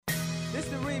This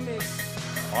the remix.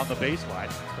 On the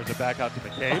baseline, brings it back out to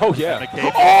McCabe. Oh, yeah. And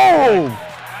McCabe. Oh!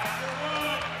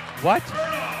 What?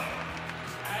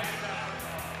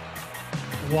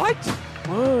 What?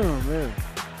 Oh, man.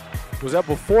 Was that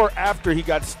before or after he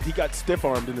got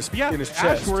stiff-armed in his chest?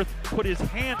 Ashworth put his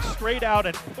hand straight out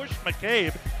and pushed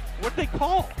McCabe. What'd they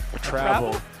call? A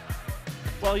travel.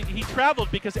 Well, he traveled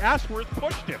because Ashworth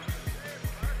pushed him.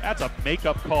 That's a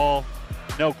makeup call,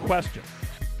 no question.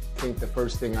 I think the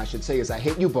first thing I should say is I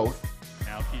hate you both.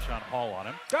 Now Keyshawn Hall on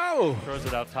him. Go! Throws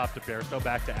it out top to Bairstow,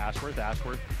 back to Ashworth.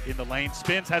 Ashworth in the lane,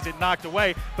 spins, has it knocked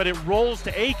away, but it rolls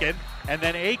to Aiken, and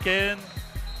then Aiken.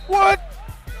 What?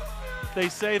 They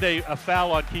say a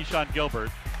foul on Keyshawn Gilbert.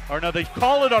 Or no, they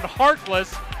call it on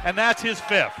Harkless, and that's his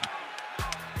fifth.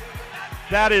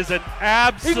 That is an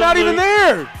absolute. He's not even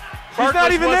there. He's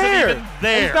not even wasn't there. even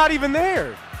there. He's not even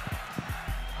there.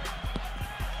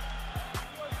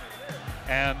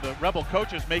 And the Rebel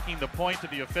coach is making the point to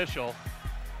the official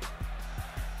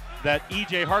that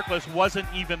E.J. Harkless wasn't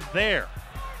even there.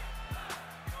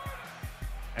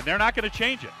 And they're not going to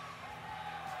change it.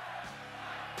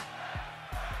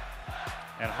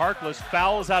 And Harkless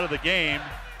fouls out of the game.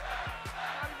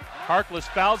 Harkless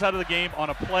fouls out of the game on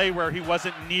a play where he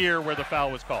wasn't near where the foul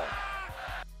was called.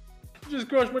 You just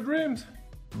crushed my dreams.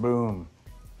 Boom.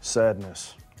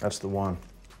 Sadness. That's the one.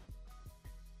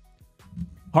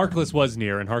 Harkless was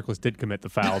near, and Harkless did commit the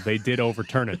foul. They did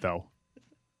overturn it, though.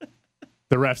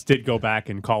 The refs did go back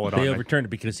and call it on. They overturned it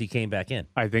because he came back in.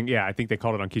 I think they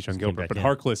called it on Keyshawn Gilbert. But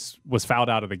Harkless was fouled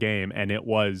out of the game, and it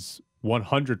was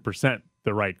 100%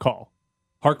 the right call.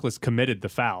 Harkless committed the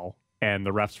foul, and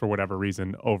the refs, for whatever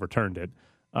reason, overturned it.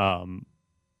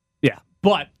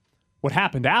 But what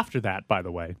happened after that, by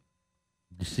the way?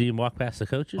 Did you see him walk past the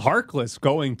coaches? Harkless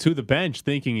going to the bench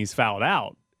thinking he's fouled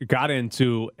out, got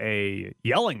into a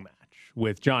yelling match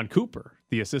with John Cooper,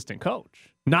 the assistant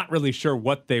coach. Not really sure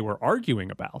what they were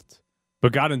arguing about,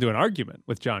 but got into an argument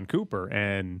with John Cooper,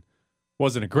 and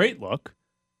wasn't a great look.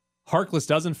 Harkless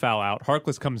doesn't foul out.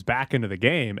 Harkless comes back into the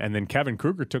game, and then Kevin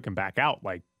Kruger took him back out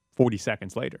like 40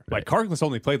 seconds later. Right. Like, Harkless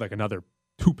only played like another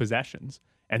 2 possessions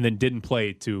and then didn't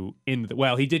play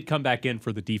he did come back in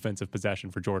for the defensive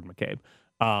possession for Jordan McCabe.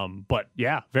 But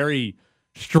yeah, very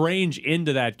strange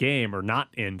into that game, or not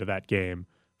into that game,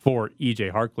 for E.J.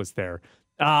 Harkless there.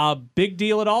 Big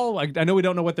deal at all? I know we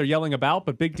don't know what they're yelling about,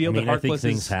 but big deal that Harkless I think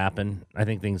things happen. I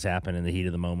think things happen in the heat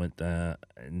of the moment,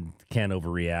 and can't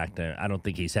overreact. I don't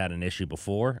think he's had an issue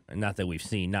before, not that we've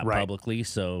seen, not publicly,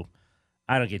 so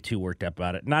I don't get too worked up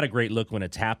about it. Not a great look when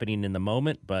it's happening in the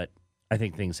moment, but I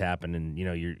think things happen, and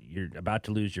you're about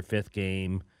to lose your 5th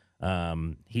game.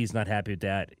 He's not happy with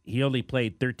that. He only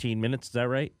played 13 minutes, is that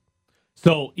right?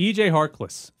 So E.J.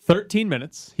 Harkless, 13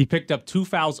 minutes. He picked up 2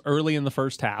 fouls early in the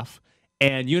first half.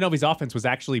 And UNLV's offense was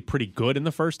actually pretty good in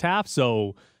the first half,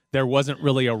 so there wasn't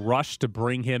really a rush to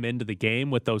bring him into the game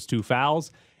with those 2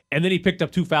 fouls. And then he picked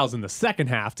up 2 fouls in the second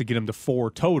half to get him to 4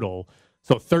 total.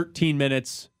 So 13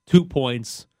 minutes, 2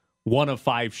 points, 1 of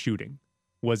 5 shooting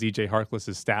was E.J.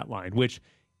 Harkless' stat line, which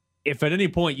if at any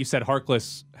point you said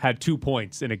Harkless had 2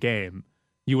 points in a game,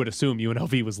 you would assume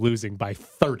UNLV was losing by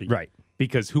 30. Right.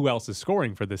 Because who else is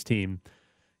scoring for this team?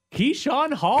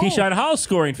 Keyshawn Hall. Keyshawn Hall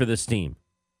scoring for this team.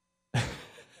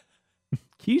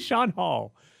 Keyshawn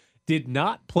Hall did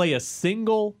not play a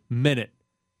single minute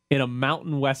in a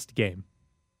Mountain West game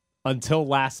until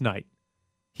last night.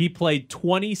 He played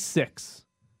 26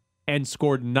 and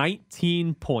scored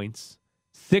 19 points,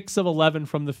 6 of 11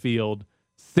 from the field,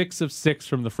 6 of 6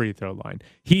 from the free throw line.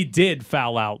 He did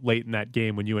foul out late in that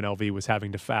game when UNLV was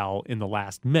having to foul in the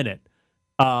last minute.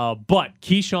 But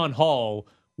Keyshawn Hall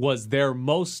was their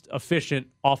most efficient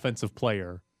offensive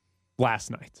player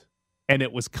last night. And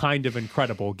it was kind of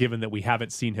incredible given that we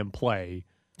haven't seen him play.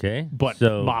 Okay. But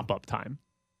mop-up time.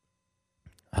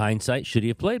 Hindsight, should he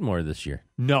have played more this year?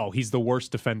 No, he's the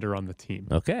worst defender on the team.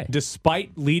 Okay.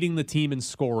 Despite leading the team in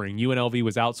scoring, UNLV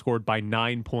was outscored by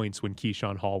 9 points when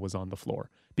Keyshawn Hall was on the floor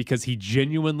because he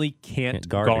genuinely can't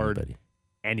guard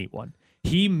anyone.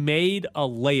 He made a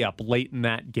layup late in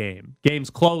that game. Game's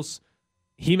close.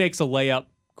 He makes a layup.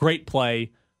 Great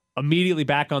play. Immediately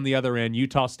back on the other end,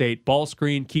 Utah State ball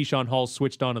screen. Keyshawn Hall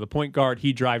switched on to the point guard.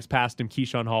 He drives past him.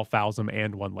 Keyshawn Hall fouls him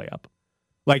and 1 layup.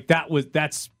 Like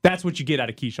that's what you get out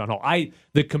of Keyshawn Hall.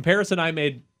 The comparison I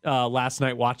made last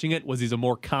night watching it was he's a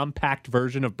more compact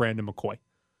version of Brandon McCoy.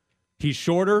 He's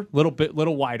shorter,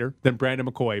 little wider than Brandon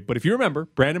McCoy. But if you remember,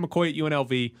 Brandon McCoy at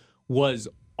UNLV was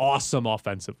awesome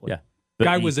offensively. Yeah,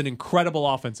 guy was an incredible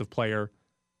offensive player.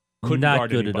 Couldn't not guard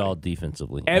good anybody. at all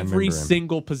defensively. Every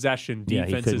single possession,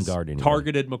 defenses guard anybody.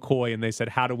 targeted McCoy, and they said,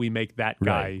 "How do we make that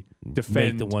guy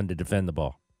defend?" Make the one to defend the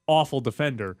ball. awful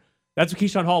defender. That's what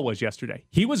Keyshawn Hall was yesterday.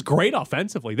 He was great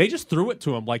offensively. They just threw it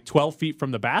to him like 12 feet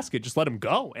from the basket, just let him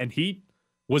go. And he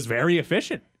was very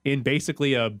efficient in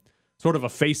basically a sort of a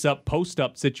face-up,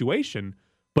 post-up situation.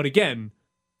 But again,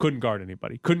 couldn't guard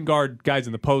anybody. Couldn't guard guys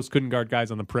in the post, couldn't guard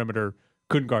guys on the perimeter,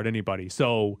 couldn't guard anybody.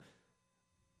 So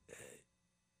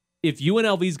if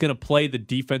UNLV is going to play the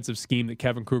defensive scheme that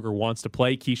Kevin Kruger wants to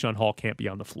play, Keyshawn Hall can't be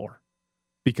on the floor.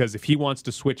 Because if he wants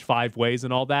to switch 5 ways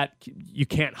and all that, you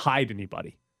can't hide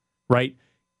anybody, right?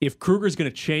 If Kruger's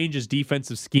going to change his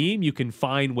defensive scheme, you can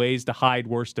find ways to hide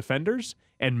worse defenders,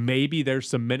 and maybe there's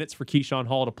some minutes for Keyshawn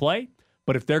Hall to play.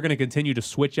 But if they're going to continue to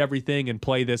switch everything and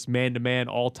play this man-to-man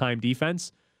all-time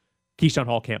defense, Keyshawn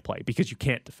Hall can't play because you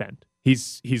can't defend.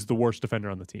 He's the worst defender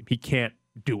on the team. He can't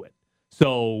do it.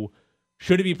 So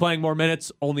should he be playing more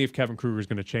minutes? Only if Kevin Kruger is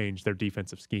going to change their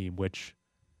defensive scheme, which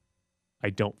I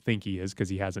don't think he is because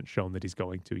he hasn't shown that he's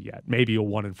going to yet. Maybe a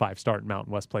 1-5 start in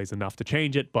Mountain West play is enough to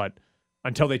change it, but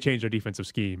until they change their defensive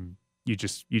scheme, you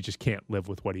just can't live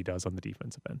with what he does on the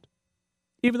defensive end,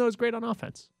 even though he's great on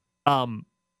offense.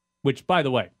 Which, by the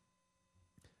way,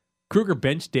 Kruger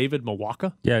benched David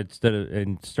Mwaka. Yeah,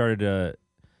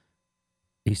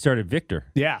 he started Victor.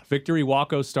 Yeah, Victor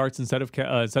Iwako starts instead of David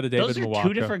Mwaka. Those are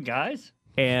 2 different guys?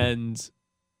 And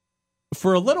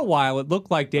for a little while, it looked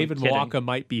like David Mwaka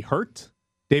might be hurt.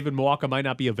 David Mwaka might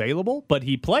not be available, but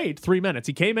he played 3 minutes.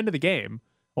 He came into the game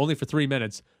only for 3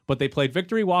 minutes, but they played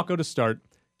Victor Iwako to start.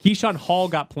 Keyshawn Hall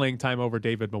got playing time over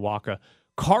David Mwaka.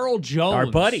 Carl Jones, our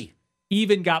buddy,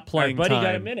 even got playing time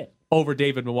got a minute over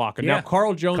David Mwaka. Yeah. Now,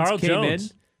 Carl Jones came in.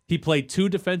 He played 2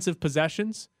 defensive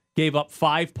possessions, gave up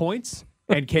 5 points,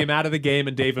 and came out of the game,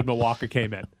 and David Mwaka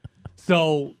came in.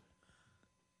 So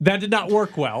that did not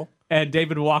work well, and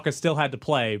David Mwaka still had to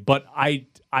play. But I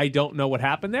don't know what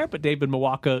happened there, but David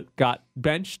Mwaka got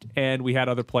benched, and we had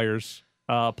other players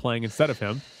playing instead of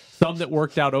him. Some that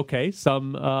worked out okay,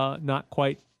 some not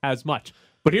quite as much.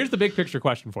 But here's the big picture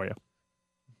question for you.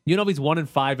 UNLV's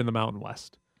 1-5 in the Mountain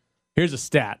West. Here's a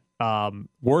stat.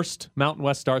 Worst Mountain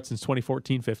West start since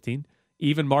 2014-15.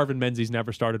 Even Marvin Menzies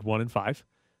never started 1-5.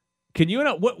 Can you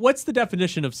know what's the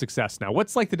definition of success now?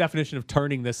 What's like the definition of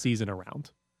turning this season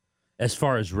around? As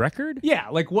far as record? Yeah,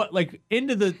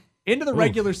 into the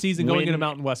regular season going into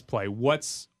Mountain West play.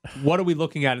 What are we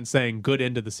looking at and saying good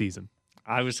end of the season?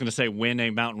 I was going to say win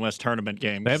a Mountain West tournament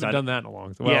game. They haven't done that in a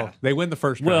long time. Well, they win the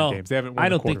first round games. They haven't won I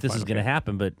don't think this is going to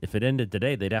happen, but if it ended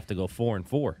today, they'd have to go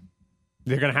 4-4.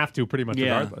 They're going to have to pretty much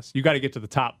regardless. You got to get to the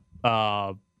top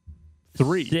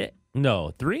 3.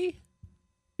 No, 3?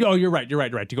 Oh, you're right.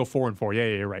 To go 4-4. Yeah,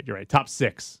 you're right. Top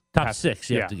 6. Top 6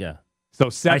 you have to go. So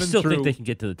 7 I still think they can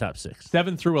get to the top 6.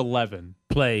 7 through 11.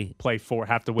 Play 4.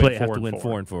 Have to win 4 have to win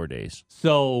 4 in 4 days.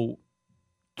 So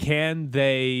can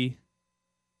they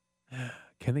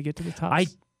get to the top?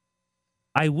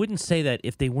 I wouldn't say that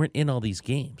if they weren't in all these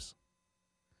games.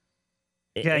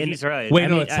 Yeah, he's right. Wait,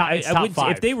 no, it's top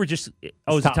 5. If they were just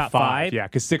it's top 5? Yeah,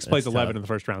 because 6 plays 11 in the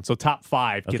first round. So top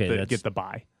 5 get the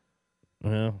bye.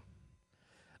 Well,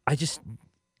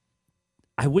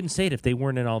 I wouldn't say it if they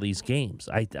weren't in all these games.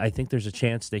 I think there's a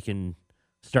chance they can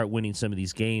start winning some of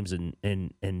these games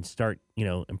and start,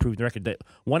 improving the record.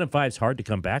 1-5 is hard to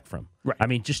come back from. Right. I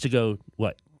mean, just to go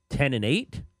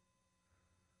 10-8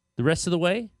 the rest of the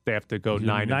way? They have to go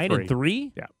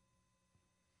 9-3. Yeah.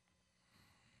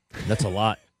 That's a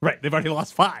lot. Right. They've already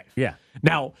lost 5. Yeah.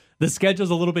 Now, the schedule's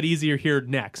a little bit easier here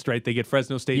next, right? They get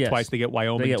Fresno State twice. They get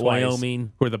Wyoming twice.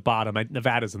 Who are the bottom.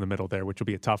 Nevada's in the middle there, which will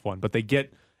be a tough one. But they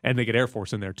get Air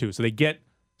Force in there, too. So they get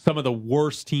some of the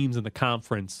worst teams in the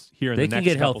conference here in the next couple stretch. They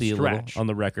can get healthy a little on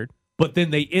the record. But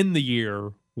then they end the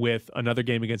year with another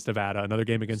game against Nevada, another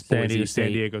game against Boise,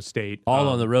 San Diego State. All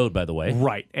on the road, by the way.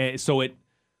 Right. And so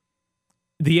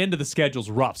the end of the schedule's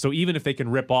rough. So even if they can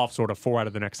rip off sort of 4 out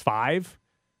of the next 5,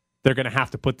 they're going to have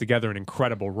to put together an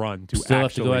incredible run to still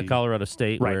have to go at Colorado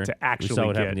State, right? Where to actually we saw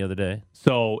what happened the other day.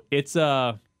 So it's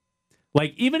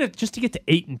even if just to get to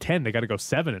 8-10, they got to go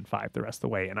 7-5 the rest of the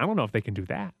way, and I don't know if they can do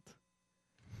that.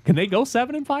 Can they go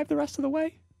 7-5 the rest of the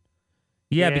way?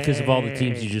 Yeah, because of all the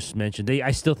teams you just mentioned.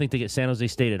 I still think they get San Jose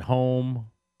State at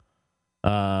home,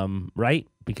 right?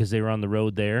 Because they were on the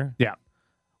road there. Yeah.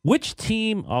 Which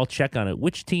team? I'll check on it.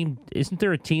 Which team? Isn't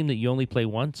there a team that you only play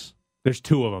once? There's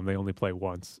 2 of them. They only play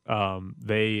once.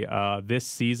 This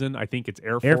season, I think it's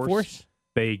Air Force. Air Force?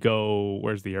 They go,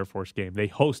 where's the Air Force game? They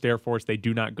host Air Force. They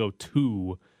do not go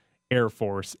to Air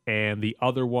Force. And the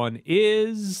other one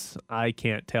is, I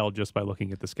can't tell just by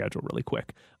looking at the schedule really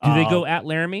quick. Do they go at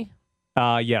Laramie?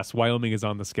 Yes, Wyoming is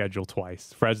on the schedule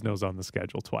twice. Fresno's on the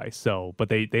schedule twice. So, but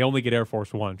they only get Air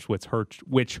Force once,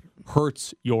 which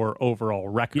hurts your overall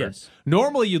record. Yes.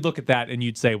 Normally, you'd look at that and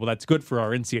you'd say, well, that's good for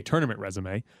our NCAA tournament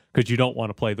resume because you don't want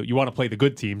to play you want to play the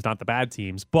good teams, not the bad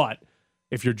teams. But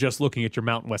if you're just looking at your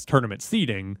Mountain West tournament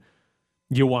seeding,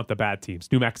 you want the bad teams.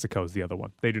 New Mexico's the other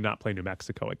one. They do not play New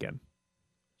Mexico again.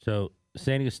 So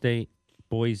San Diego State,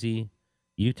 Boise,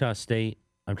 Utah State.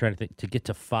 I'm trying to think to get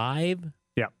to 5.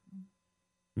 Yeah.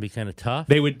 Be kind of tough.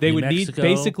 They would New need Mexico,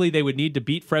 basically they would need to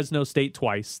beat Fresno State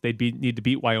twice. Need to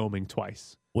beat Wyoming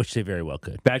twice. which they very well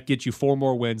could. That gets you 4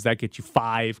 more wins. That gets you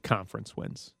 5 conference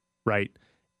wins, right?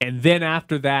 And then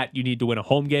after that, you need to win a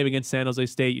home game against San Jose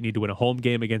State. You need to win a home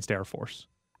game against Air Force.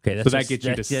 Okay, so that gets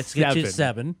you to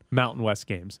 7 Mountain West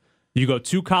games. You go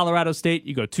to Colorado State,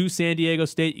 you go to San Diego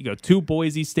State, you go to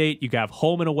Boise State, you have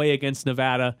home and away against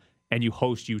Nevada, and you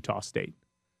host Utah State.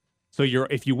 So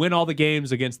if you win all the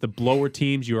games against the lower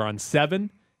teams, you're on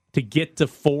 7. To get to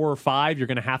 4 or 5, you're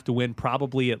going to have to win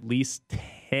probably at least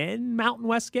 10 Mountain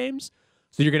West games.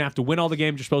 So you're going to have to win all the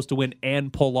games you're supposed to win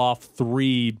and pull off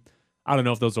 3. I don't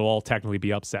know if those will all technically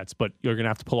be upsets, but you're going to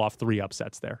have to pull off 3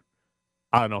 upsets there.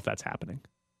 I don't know if that's happening.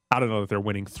 I don't know that they're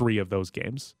winning 3 of those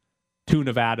games. 2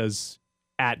 Nevadas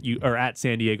at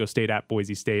San Diego State, at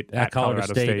Boise State, at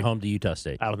Colorado State, home to Utah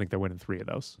State. I don't think they're winning 3 of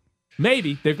those.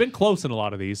 Maybe they've been close in a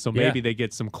lot of these, so maybe they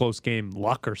get some close game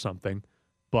luck or something.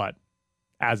 But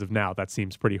as of now, that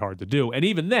seems pretty hard to do. And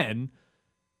even then,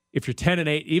 if you're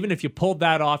 10-8, even if you pulled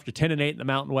that off, you're 10-8 in the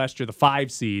Mountain West, you're the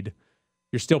 5 seed.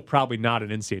 You're still probably not an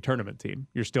NCAA tournament team.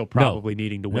 You're still probably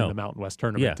needing to win the Mountain West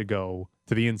tournament to go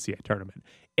to the NCAA tournament.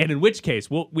 And in which case,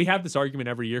 we have this argument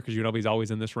every year because UNLV's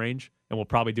always in this range, and we'll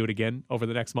probably do it again over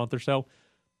the next month or so.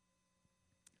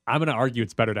 I'm going to argue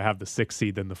it's better to have the 6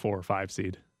 seed than the 4 or 5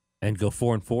 seed. And go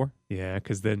 4-4? Yeah,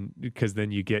 because then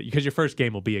your first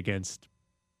game will be against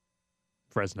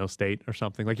Fresno State or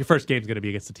something. Like your first game is going to be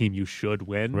against the team you should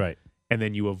win. Right. And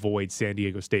then you avoid San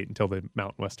Diego State until the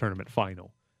Mountain West tournament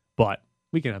final. But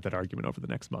we can have that argument over the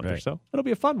next month or so. It'll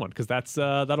be a fun one because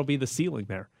that'll be the ceiling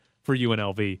there for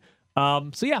UNLV.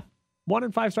 So yeah, 1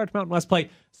 and 5 start to Mountain West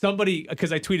play. Somebody,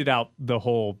 because I tweeted out the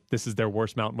whole, this is their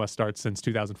worst Mountain West start since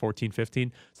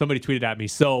 2014-15. Somebody tweeted at me,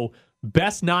 so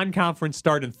best non-conference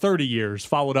start in 30 years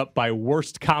followed up by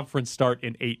worst conference start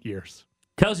in 8 years.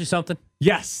 Tells you something.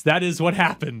 Yes, that is what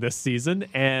happened this season.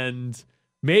 And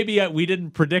maybe we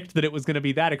didn't predict that it was going to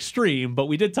be that extreme, but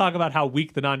we did talk about how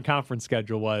weak the non-conference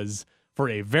schedule was for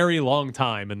a very long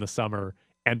time in the summer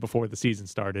and before the season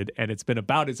started, and it's been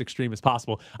about as extreme as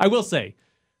possible. I will say,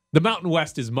 the Mountain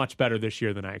West is much better this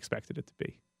year than I expected it to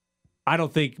be. I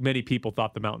don't think many people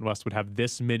thought the Mountain West would have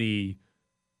this many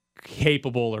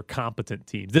capable or competent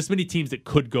teams, this many teams that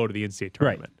could go to the NCAA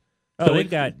tournament. Right.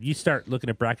 So you start looking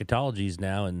at bracketologies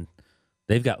now, and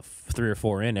they've got 3 or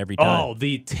 4 in every time. Oh,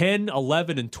 the 10,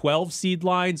 11, and 12 seed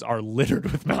lines are littered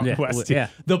with Mountain West teams. Yeah,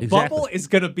 the bubble is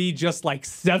going to be just like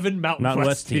 7 Mountain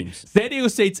West teams. San Diego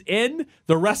State's in.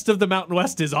 The rest of the Mountain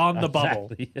West is on the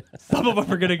bubble. Some of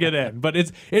them are going to get in. But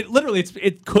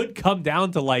it could come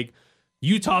down to like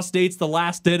Utah State's the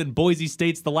last in and Boise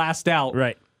State's the last out.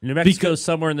 Right. New Mexico's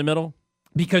somewhere in the middle.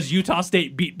 Because Utah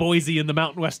State beat Boise in the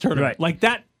Mountain West tournament. Right. Like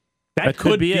that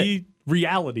could be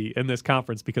reality in this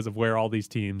conference because of where all these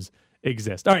teams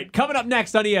exist. All right, coming up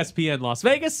next on ESPN Las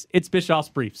Vegas, it's Bischoff's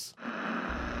Briefs.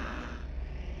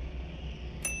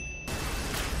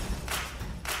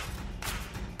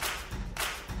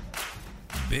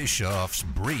 Bischoff's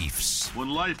Briefs. When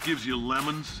life gives you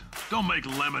lemons, don't make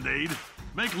lemonade.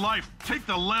 Make life take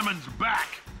the lemons back.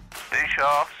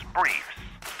 Bischoff's Briefs.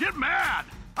 Get mad!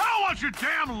 I don't want your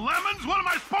damn lemons! What am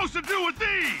I supposed to do with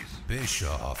these?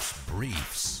 Bischoff's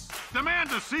Briefs. Demand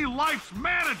to see life's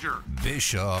manager.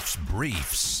 Bischoff's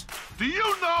Briefs. Do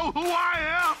you know who I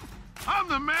am? I'm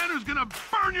the man who's gonna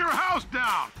burn your house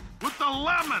down with the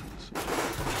lemons.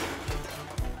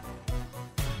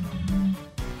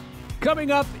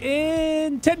 Coming up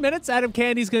in 10 minutes, Adam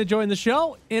Candy's going to join the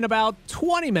show. In about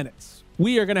 20 minutes,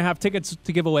 we are going to have tickets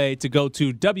to give away to go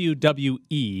to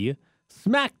WWE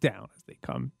SmackDown as they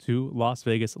come to Las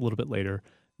Vegas a little bit later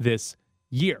this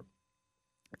year.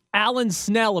 Alan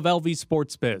Snell of LV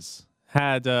Sports Biz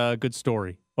had a good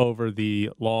story over the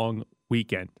long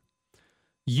weekend.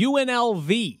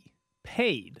 UNLV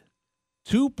paid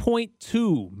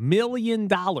 $2.2 million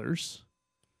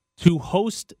to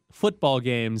host football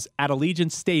games at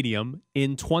Allegiant Stadium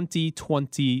in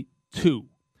 2022.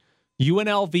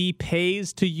 UNLV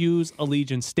pays to use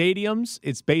Allegiant Stadiums.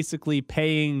 It's basically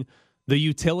paying the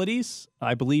utilities.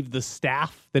 I believe the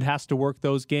staff that has to work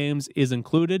those games is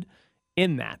included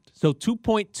in that. So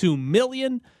 $2.2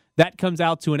 million. that comes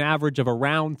out to an average of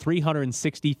around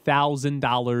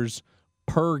 $360,000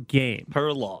 per game.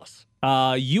 Per loss.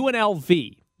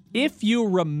 UNLV, if you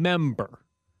remember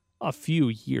a few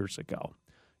years ago,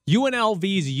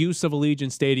 UNLV's use of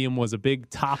Allegiant Stadium was a big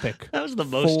topic. That was the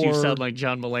most you sound like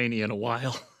John Mulaney in a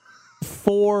while.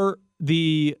 For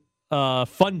the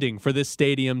funding for this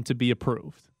stadium to be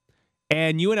approved.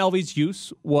 And UNLV's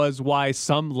use was why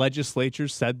some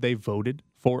legislatures said they voted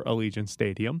for Allegiant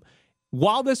Stadium.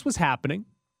 While this was happening,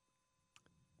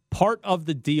 part of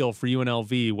the deal for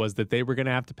UNLV was that they were going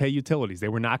to have to pay utilities. They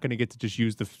were not going to get to just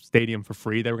use the stadium for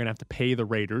free. They were going to have to pay the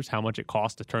Raiders how much it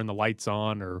cost to turn the lights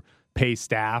on or pay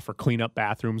staff or clean up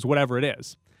bathrooms, whatever it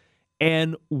is.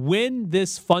 And when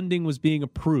this funding was being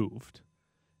approved,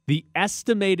 the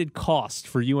estimated cost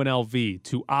for UNLV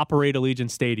to operate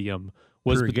Allegiant Stadium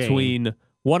was between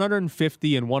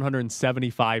 $150,000 and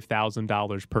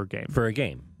 $175,000 per game. For a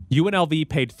game. UNLV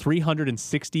paid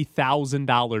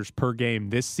 $360,000 per game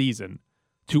this season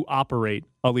to operate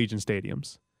Allegiant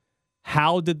Stadiums.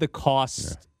 How did the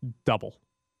cost double?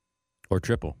 Or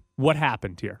triple? What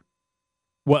happened here?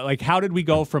 How did we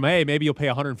go from, hey, maybe you'll pay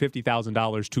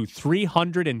 $150,000 to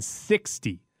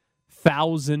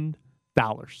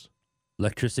 $360,000?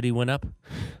 Electricity went up?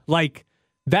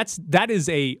 That is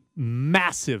a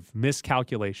massive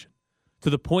miscalculation to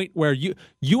the point where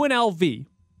UNLV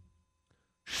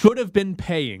should have been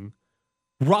paying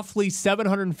roughly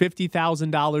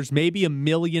 $750,000, maybe $1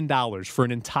 million for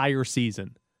an entire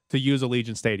season to use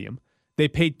Allegiant Stadium. They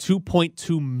paid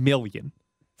 $2.2 million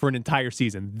for an entire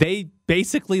season. They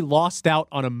basically lost out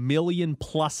on $1 million+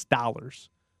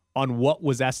 on what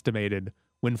was estimated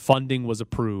when funding was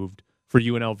approved for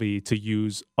UNLV to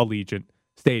use Allegiant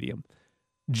Stadium.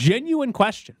 Genuine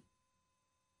question.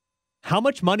 How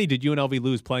much money did UNLV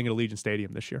lose playing at Allegiant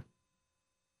Stadium this year?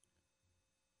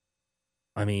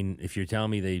 I mean, if you're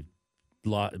telling me they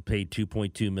paid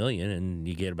 $2.2 million and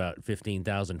you get about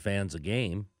 15,000 fans a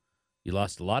game, you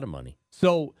lost a lot of money.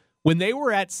 So when they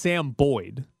were at Sam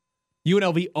Boyd,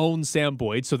 UNLV owned Sam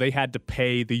Boyd, so they had to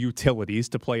pay the utilities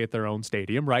to play at their own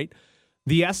stadium, right?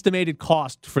 The estimated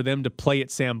cost for them to play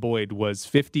at Sam Boyd was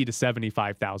 $50,000 to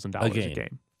 $75,000 a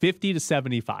game. $50,000 to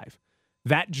 $75,000.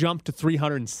 That jumped to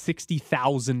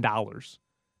 $360,000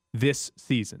 this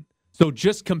season. So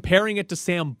just comparing it to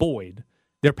Sam Boyd,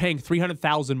 they're paying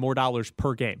 $300,000 more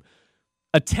per game.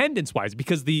 Attendance-wise,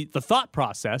 because the thought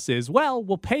process is, well,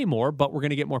 we'll pay more, but we're going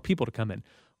to get more people to come in.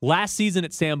 Last season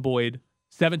at Sam Boyd,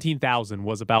 17,000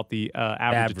 was about the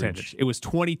average attendance. It was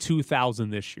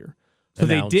 22,000 this year. So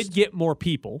they did get more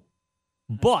people,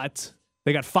 but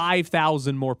they got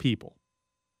 5,000 more people.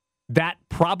 That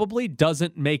probably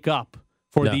doesn't make up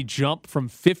for the jump from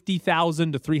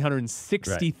 $50,000 to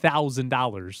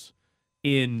 $360,000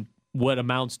 in what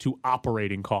amounts to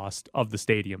operating cost of the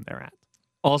stadium they're at.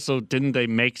 Also, didn't they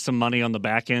make some money on the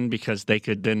back end because they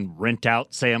could then rent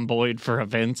out Sam Boyd for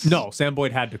events? No, Sam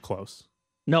Boyd had to close.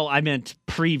 No, I meant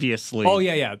previously. Oh,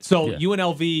 yeah. So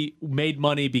UNLV made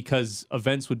money because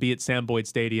events would be at Sam Boyd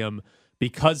Stadium.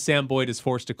 Because Sam Boyd is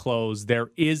forced to close, there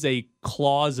is a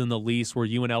clause in the lease where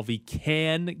UNLV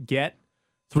can get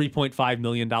 $3.5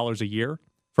 million a year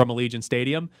from Allegiant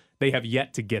Stadium. They have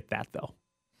yet to get that, though,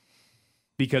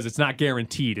 because it's not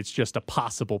guaranteed. It's just a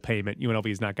possible payment. UNLV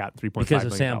has not gotten $3.5 million. Because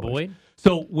of Sam Boyd?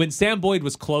 So when Sam Boyd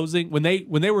was closing, when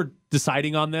they were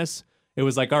deciding on this, it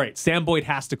was like, all right, Sam Boyd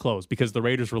has to close because the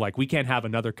Raiders were like, we can't have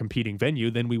another competing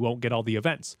venue, then we won't get all the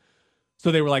events.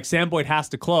 So they were like, Sam Boyd has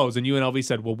to close, and UNLV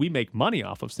said, well, we make money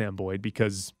off of Sam Boyd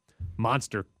because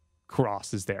Monster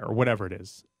Cross is there, or whatever it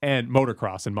is, and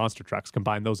Motocross and Monster Trucks,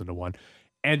 combine those into one.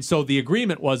 And so the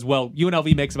agreement was, well,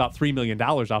 UNLV makes about $3 million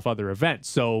off other events,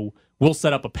 so we'll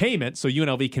set up a payment so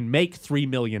UNLV can make $3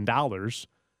 million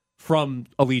from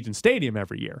Allegiant Stadium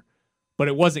every year. But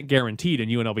it wasn't guaranteed, and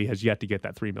UNLV has yet to get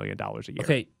that $3 million a year.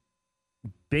 Okay,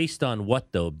 based on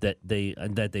what, though? That they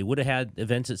would have had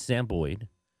events at Sam Boyd.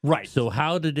 Right. So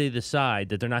how did they decide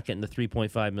that they're not getting the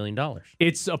 $3.5 million?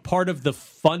 It's a part of the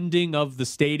funding of the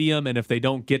stadium, and if they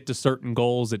don't get to certain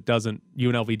goals,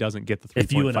 UNLV doesn't get the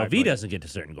 $3.5 million. If UNLV doesn't get to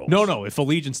certain goals. No, if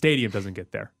Allegiant Stadium doesn't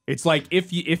get there. It's like if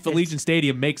Allegiant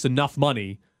Stadium makes enough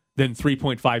money, then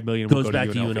 $3.5 million will go back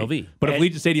to to UNLV. But if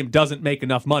Allegiant Stadium doesn't make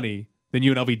enough money, then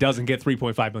UNLV doesn't get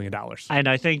 $3.5 million. And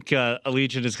I think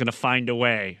Allegiant is going to find a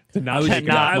way. I was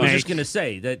just going to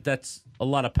say that's a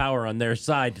lot of power on their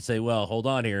side to say, well, hold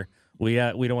on here. We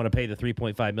don't want to pay the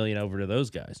 $3.5 million over to those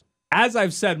guys. As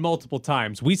I've said multiple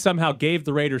times, we somehow gave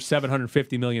the Raiders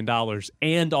 $750 million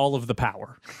and all of the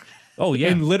power. Oh, yeah.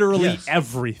 And literally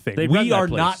everything. They we are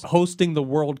not hosting the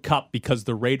World Cup because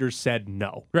the Raiders said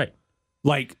no. Right.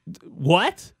 Like,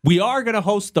 what? We are going to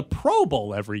host the Pro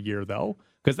Bowl every year, though,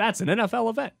 because that's an NFL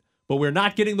event. But we're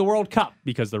not getting the World Cup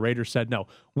because the Raiders said no.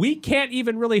 We can't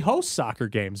even really host soccer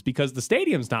games because the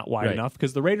stadium's not wide enough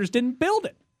because the Raiders didn't build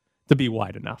it to be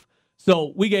wide enough.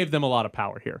 So we gave them a lot of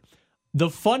power here. The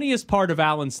funniest part of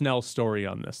Alan Snell's story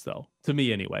on this, though, to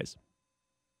me anyways,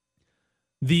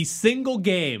 the single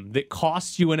game that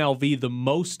cost UNLV the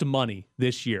most money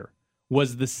this year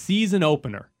was the season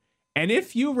opener. And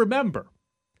if you remember,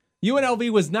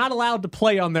 UNLV was not allowed to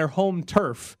play on their home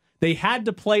turf. They had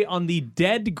to play on the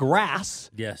dead grass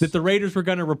that the Raiders were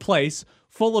going to replace,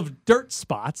 full of dirt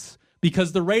spots,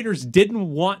 because the Raiders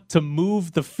didn't want to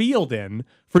move the field in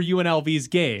for UNLV's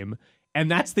game,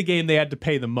 and that's the game they had to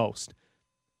pay the most.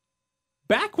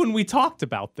 Back when we talked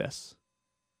about this,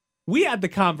 we had the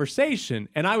conversation,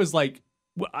 and I was like,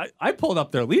 I pulled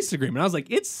up their lease agreement. I was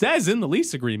like, it says in the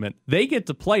lease agreement they get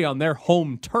to play on their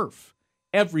home turf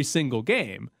every single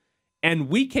game. And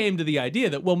we came to the idea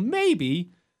that, well,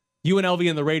 maybe UNLV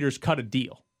and the Raiders cut a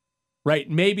deal, right?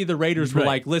 Maybe the Raiders were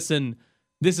like, listen,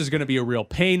 this is going to be a real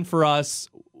pain for us.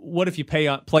 What if you play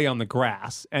on the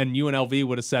grass? And UNLV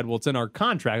would have said, well, it's in our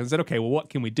contract. And said, okay, well, what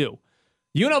can we do?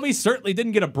 UNLV certainly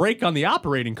didn't get a break on the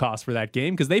operating costs for that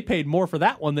game because they paid more for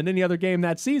that one than any other game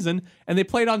that season, and they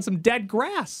played on some dead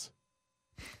grass.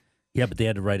 Yeah, but they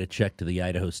had to write a check to the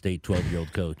Idaho State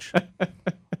 12-year-old coach.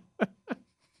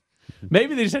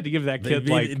 Maybe they just had to give that kid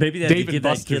maybe they had Dave to give and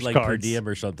Buster's that kid like cards. per diem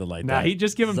or something like that. Nah, he'd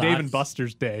just give him Zots. Dave and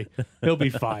Buster's day. He'll be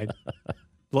fine.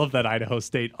 Love that Idaho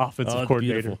State offensive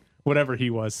coordinator, beautiful. whatever he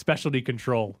was, specialty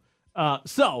control.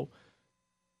 So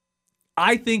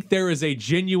I think there is a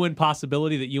genuine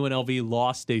possibility that UNLV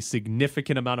lost a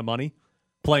significant amount of money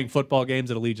playing football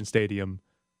games at Allegiant Stadium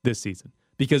this season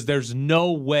because there's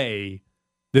no way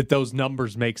that those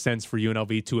numbers make sense for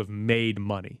UNLV to have made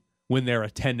money when their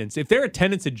attendance, if their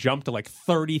attendance had jumped to like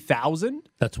 30,000,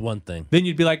 that's one thing. Then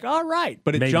you'd be like, all right,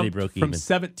 but it Maybe jumped from even.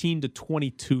 17 to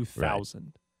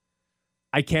 22,000.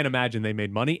 I can't imagine they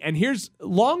made money. And here's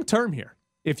long term here.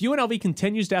 If UNLV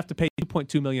continues to have to pay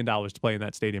 $2.2 million to play in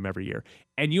that stadium every year,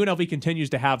 and UNLV continues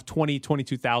to have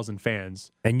 22,000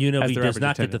 fans, and UNLV does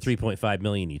not attendance, get the $3.5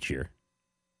 million each year.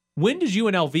 When does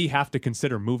UNLV have to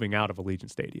consider moving out of Allegiant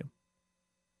Stadium?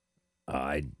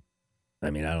 I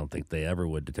mean, I don't think they ever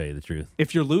would, to tell you the truth.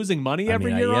 If you're losing money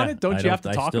every year on it, don't you have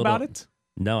to talk about it?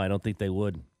 No, I don't think they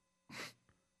would.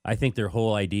 I think their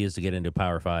whole idea is to get into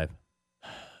Power 5.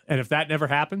 And if that never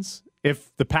happens,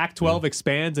 if the Pac-12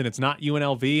 expands and it's not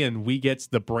UNLV and we get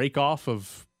the break off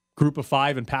of Group of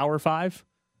 5 and Power 5,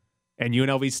 and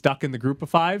UNLV stuck in the Group of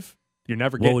 5, you're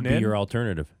never getting in. What would be your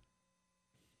alternative?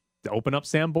 To open up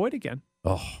Sam Boyd again.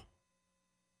 Oh.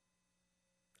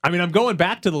 I mean, I'm going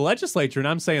back to the legislature and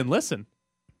I'm saying, listen.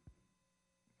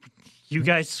 You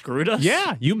guys screwed us?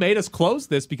 Yeah, you made us close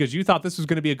this because you thought this was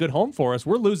going to be a good home for us.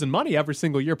 We're losing money every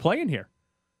single year playing here.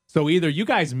 So either you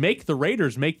guys make the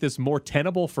Raiders make this more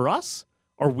tenable for us,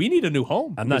 or we need a new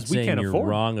home. I'm not saying you're afford.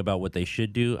 wrong about what they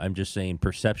should do. I'm just saying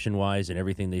perception-wise and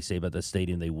everything they say about the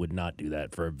stadium, they would not do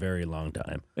that for a very long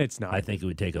time. It's not. I think it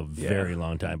would take a very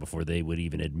long time before they would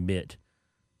even admit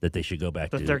that they should go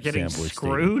back to they're getting Sam Boyd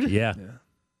screwed? Stadium.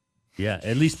 Yeah,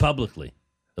 at least publicly.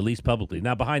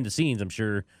 Now, behind the scenes, I'm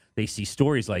sure they see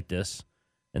stories like this,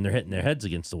 and they're hitting their heads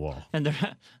against the wall. And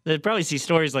they probably see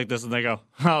stories like this, and they go,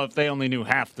 "Oh, if they only knew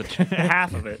half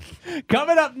of it."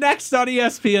 Coming up next on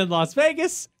ESPN Las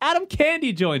Vegas, Adam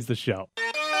Candy joins the show.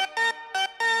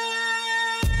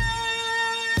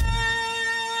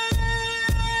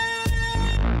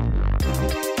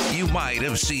 You might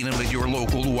have seen him at your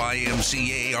local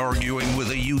YMCA arguing with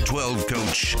a U12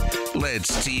 coach.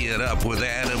 Let's tee it up with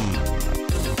Adam.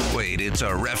 Wait, it's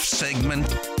a ref segment?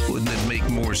 Wouldn't it make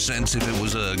more sense if it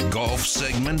was a golf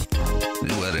segment?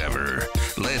 Whatever.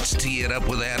 Let's tee it up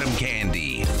with Adam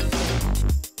Candy.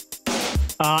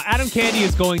 Adam Candy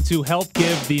is going to help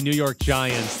give the New York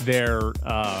Giants their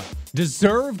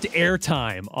deserved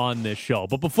airtime on this show.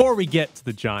 But before we get to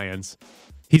the Giants,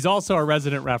 he's also a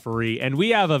resident referee, and we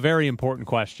have a very important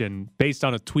question based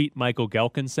on a tweet Michael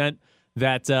Gelkin sent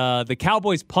that the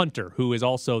Cowboys punter, who is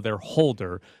also their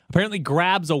holder, apparently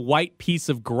grabs a white piece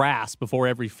of grass before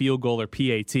every field goal or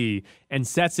PAT and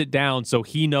sets it down so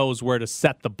he knows where to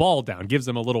set the ball down, gives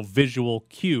them a little visual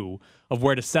cue of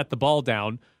where to set the ball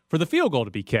down for the field goal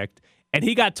to be kicked. And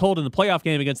he got told in the playoff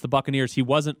game against the Buccaneers he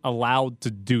wasn't allowed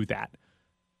to do that.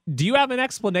 Do you have an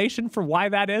explanation for why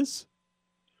that is?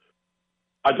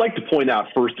 I'd like to point out,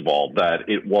 first of all, that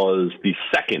it was the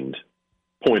second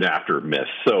point after miss.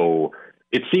 So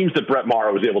it seems that Brett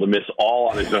Maher was able to miss all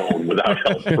on his own without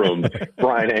help from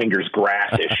Brian Anger's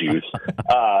grass issues.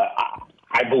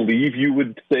 I I believe you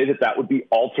would say that would be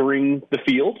altering the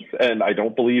field, and I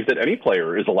don't believe that any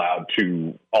player is allowed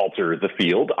to alter the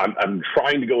field. I'm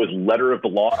trying to go as letter of the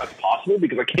law as possible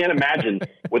because I can't imagine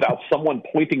without someone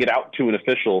pointing it out to an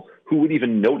official who would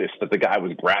even notice that the guy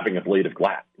was grabbing a blade of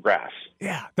grass.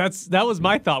 Yeah, that was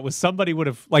my thought. Was somebody would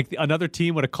have, like, another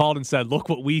team would have called and said, "Look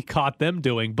what we caught them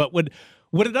doing," but would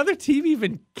another team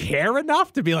even care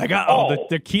enough to be like,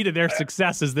 the key to their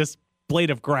success is this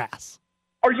blade of grass?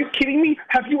 Are you kidding me?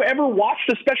 Have you ever watched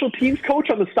a special teams coach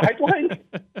on the sidelines?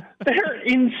 They're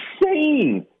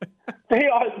insane. They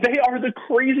are the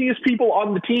craziest people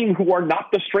on the team who are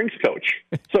not the strength coach.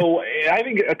 So I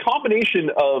think a combination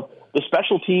of the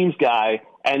special teams guy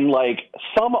and like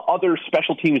some other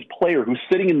special teams player who's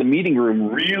sitting in the meeting room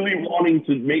really wanting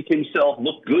to make himself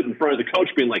look good in front of the coach,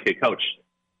 being like, "Hey, coach,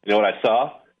 you know what I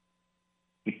saw?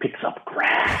 He picks up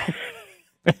grass."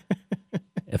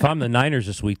 If I'm the Niners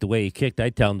this week, the way he kicked,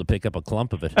 I'd tell him to pick up a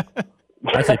clump of it.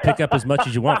 I say pick up as much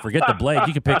as you want. Forget the blade.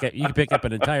 You can pick up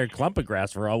an entire clump of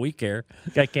grass for all we care.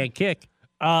 Guy can't kick.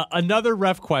 Another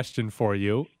ref question for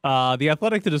you. The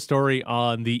Athletic did a story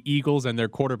on the Eagles and their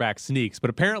quarterback sneaks, but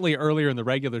apparently earlier in the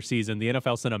regular season, the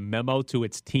NFL sent a memo to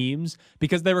its teams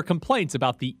because there were complaints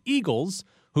about the Eagles,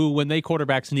 who, when they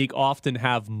quarterback sneak, often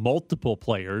have multiple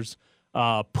players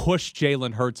push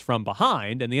Jalen Hurts from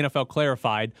behind, and the NFL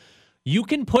clarified, you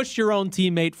can push your own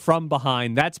teammate from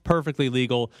behind. That's perfectly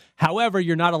legal. However,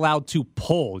 you're not allowed to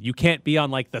pull. You can't be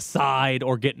on like the side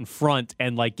or get in front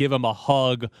and like give him a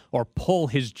hug or pull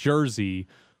his jersey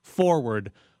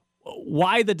forward.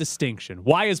 Why the distinction?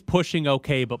 Why is pushing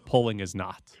okay but pulling is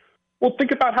not? Well,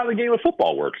 think about how the game of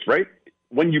football works, right?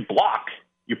 When you block,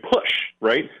 you push,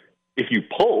 right? If you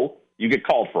pull, you get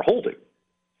called for holding.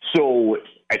 So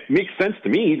it makes sense to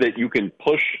me that you can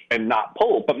push and not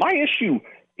pull. But my issue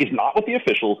is not with the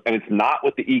officials, and it's not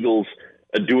with the Eagles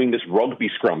doing this rugby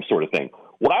scrum sort of thing.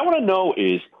 What I want to know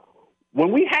is,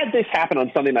 when we had this happen on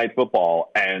Sunday Night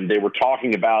Football, and they were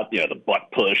talking about, the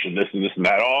butt push and this and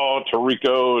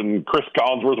Tirico and Chris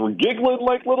Collinsworth were giggling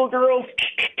like little girls.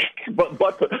 but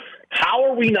how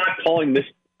are we not calling this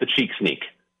the cheek sneak?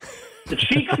 The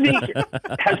cheek sneak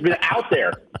has been out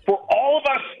there for all of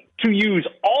us to use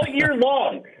all year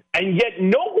long, and yet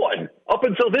no one, up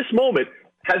until this moment,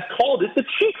 has called it the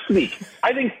cheek sneak.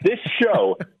 I think this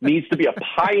show needs to be a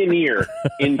pioneer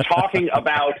in talking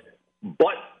about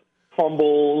butt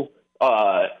fumble,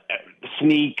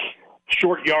 sneak,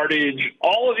 short yardage,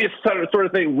 all of this sort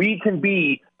of thing. We can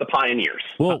be the pioneers.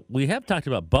 Well, we have talked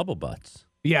about bubble butts.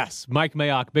 Yes, Mike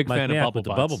Mayock, big fan of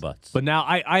bubble butts. But now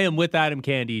I am with Adam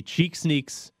Candy. Cheek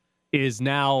sneaks is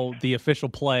now the official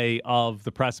play of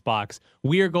the press box.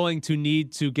 We are going to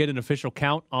need to get an official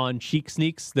count on cheek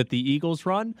sneaks that the Eagles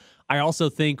run. I also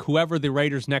think whoever the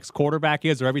Raiders' next quarterback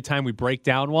is, or every time we break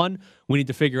down one, we need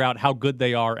to figure out how good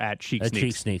they are at cheek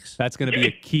sneaks. That's going to be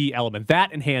a key element.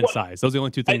 That and hand size. Those are the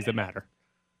only two things that matter.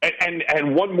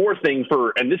 And one more thing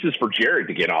and this is for Jared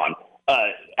to get on.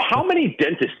 How many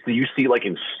dentists do you see like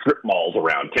in strip malls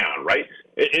around town, right?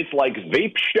 It's like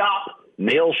vape shop,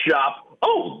 nail shop.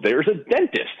 Oh, there's a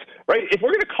dentist, right? If we're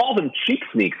going to call them cheek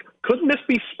sneaks, couldn't this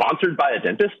be sponsored by a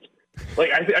dentist? Like,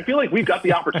 I feel like we've got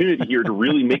the opportunity here to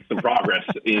really make some progress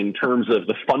in terms of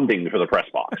the funding for the press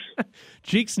box.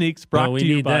 Cheek sneaks brought to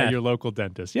you by your local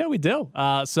dentist. Yeah, we do.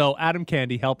 So Adam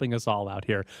Candy helping us all out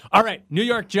here. All right, New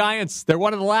York Giants. They're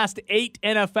one of the last 8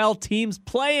 NFL teams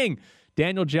playing.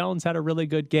 Daniel Jones had a really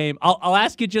good game. I'll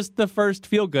ask you just the first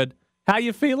feel good. How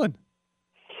you feeling?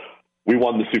 We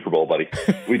won the Super Bowl, buddy.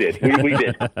 We did. We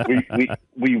did.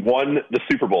 We won the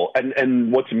Super Bowl.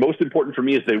 And what's most important for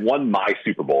me is they won my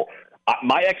Super Bowl.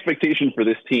 My expectation for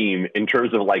this team in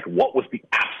terms of like what was the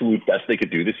absolute best they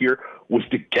could do this year was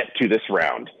to get to this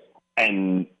round.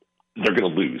 And they're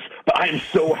going to lose. But I am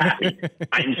so happy.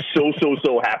 I am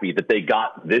so happy that they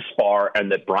got this far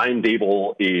and that Brian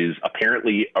Daboll is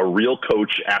apparently a real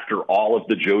coach after all of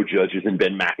the Joe Judges and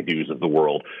Ben McAdoo's of the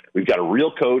world. We've got a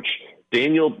real coach.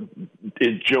 Daniel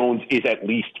Jones is at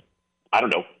least,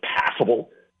 passable,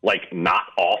 like not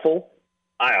awful.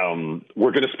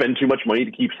 We're going to spend too much money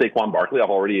to keep Saquon Barkley. I've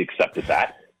already accepted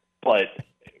that. But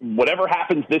whatever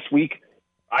happens this week,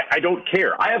 I don't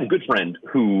care. I have a good friend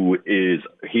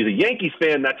he's a Yankees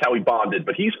fan. That's how he bonded.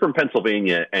 But he's from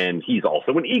Pennsylvania, and he's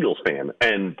also an Eagles fan.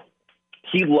 And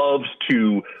he loves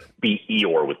to be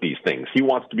Eeyore with these things. He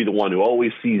wants to be the one who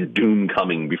always sees doom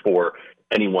coming before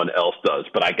anyone else does.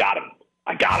 But I got him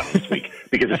this week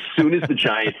because as soon as the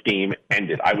Giants game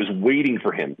ended, I was waiting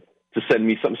for him to send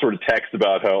me some sort of text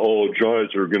about how,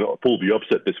 Giants are going to pull the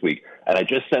upset this week. And I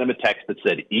just sent him a text that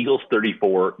said Eagles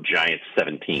 34, Giants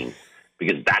 17.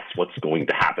 because that's what's going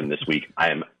to happen this week. I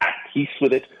am at peace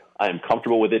with it. I am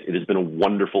comfortable with it. It has been a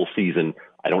wonderful season.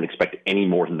 I don't expect any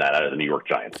more than that out of the New York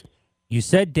Giants. You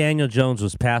said Daniel Jones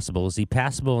was passable. Is he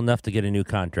passable enough to get a new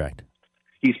contract?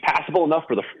 He's passable enough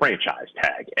for the franchise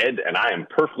tag, Ed, and I am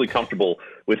perfectly comfortable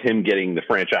with him getting the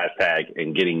franchise tag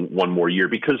and getting one more year,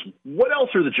 because what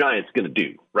else are the Giants going to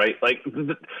do, right? Like,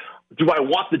 do I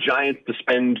want the Giants to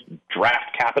spend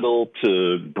draft capital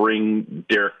to bring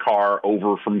Derek Carr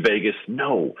over from Vegas?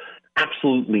 No,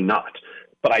 absolutely not.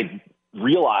 But I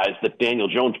realize that Daniel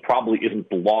Jones probably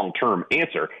isn't the long-term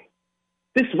answer.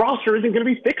 This roster isn't going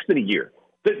to be fixed in a year.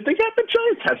 The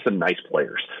Giants have some nice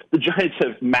players. The Giants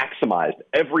have maximized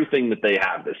everything that they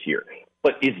have this year.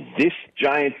 But is this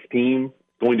Giants team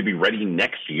going to be ready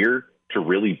next year to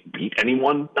really beat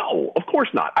anyone? No, of course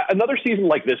not. Another season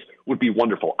like this would be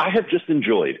wonderful. I have just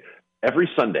enjoyed every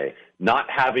Sunday not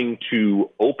having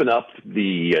to open up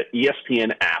the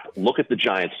ESPN app, look at the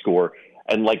Giants score,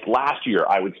 and like last year,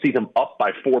 I would see them up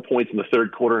by 4 points in the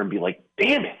third quarter and be like,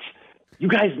 damn it. You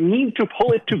guys need to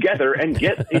pull it together and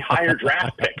get a higher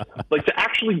draft pick. Like, to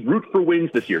actually root for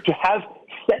wins this year, to have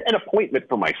set an appointment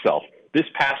for myself this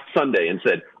past Sunday and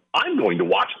said, I'm going to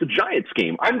watch the Giants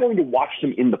game. I'm going to watch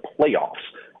them in the playoffs.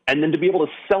 And then to be able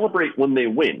to celebrate when they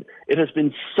win. It has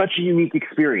been such a unique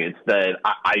experience that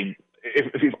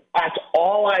if that's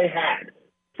all I had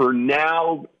for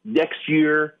now, next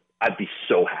year, I'd be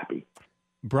so happy.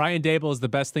 Brian Daboll is the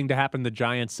best thing to happen to the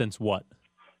Giants since what?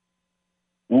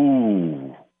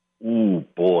 Ooh,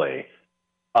 boy.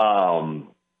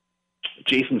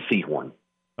 Jason Sehorn.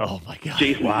 Oh, my God.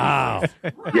 Jason wow.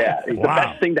 Sehorn. Yeah, the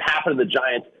best thing to happen to the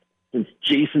Giants since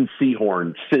Jason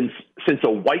Sehorn, since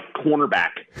a white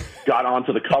cornerback got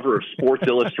onto the cover of Sports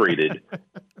Illustrated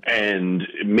and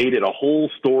made it a whole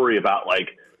story about, like,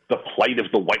 the plight of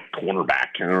the white cornerback.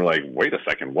 And we're like, wait a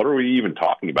second, what are we even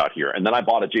talking about here? And then I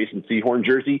bought a Jason Sehorn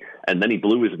jersey, and then he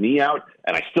blew his knee out,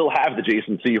 and I still have the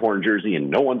Jason Sehorn jersey, and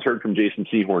no one's heard from Jason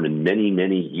Sehorn in many,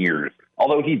 many years.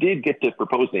 Although he did get to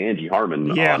propose to Angie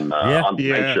Harmon on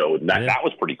the night show, and that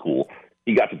was pretty cool.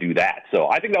 He got to do that. So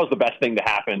I think that was the best thing to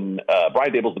happen.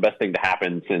 Brian Daboll's the best thing to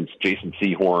happen since Jason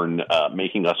Sehorn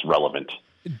making us relevant.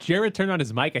 Jared turned on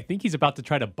his mic. I think he's about to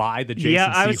try to buy the Jason Sehorn.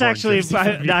 Yeah, I was actually.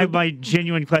 My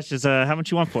genuine question is, how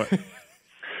much you want for it?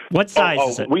 What size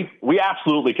is it? We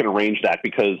absolutely can arrange that,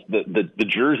 because the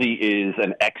jersey is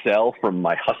an XL from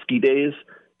my Husky days,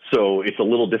 so it's a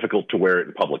little difficult to wear it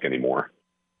in public anymore.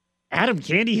 Adam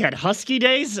Candy had Husky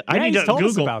days? I need to told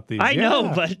Google us about these. I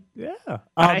know, but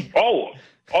I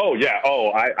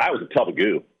was a tub of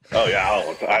goo. Oh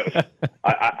yeah,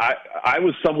 I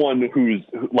was someone who's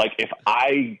like, if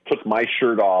I took my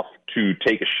shirt off to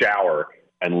take a shower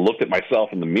and looked at myself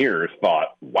in the mirror,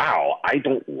 thought, "Wow, I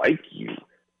don't like you."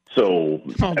 So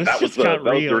that was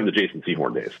during the Jason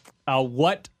Sehorn days.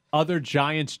 What other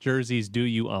Giants jerseys do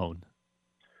you own?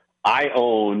 I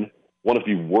own one of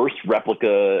the worst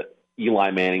replica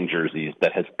Eli Manning jerseys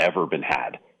that has ever been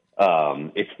had.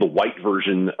 It's the white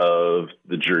version of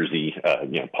the jersey,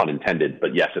 pun intended,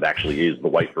 but yes, it actually is the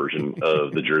white version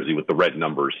of the jersey with the red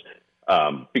numbers.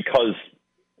 Because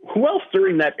who else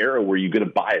during that era were you going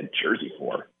to buy a jersey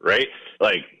for, right?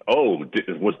 Like,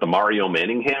 was the Mario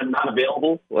Manningham not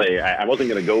available? Like, I wasn't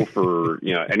going to go for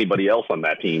anybody else on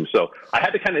that team, so I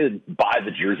had to kind of buy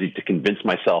the jersey to convince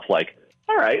myself, like,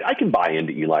 all right, I can buy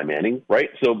into Eli Manning, right?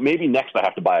 So maybe next I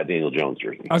have to buy a Daniel Jones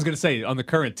jersey. I was going to say, on the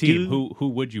current team, who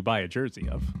would you buy a jersey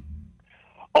of?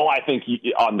 Oh, I think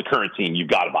on the current team, you've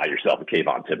got to buy yourself a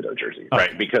Kayvon Thibodeau jersey,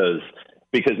 right? Because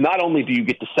not only do you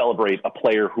get to celebrate a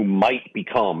player who might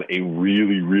become a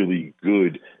really, really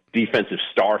good defensive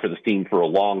star for this team for a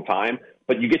long time,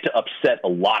 but you get to upset a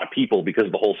lot of people because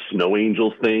of the whole Snow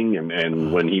Angels thing,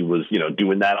 and when he was,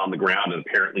 doing that on the ground and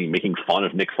apparently making fun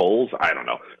of Nick Foles. I don't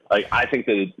know. I think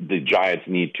that the Giants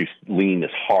need to lean as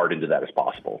hard into that as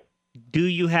possible. Do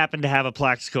you happen to have a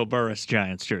Plaxico Burress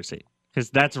Giants jersey? Because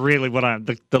that's really what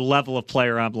the level of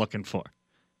player I'm looking for.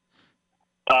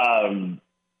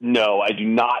 No, I do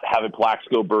not have a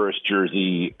Plaxico Burress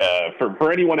jersey.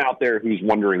 For anyone out there who's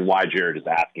wondering why Jared is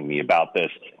asking me about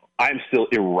this, I'm still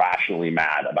irrationally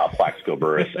mad about Plaxico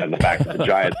Burress and the fact that the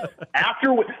Giants,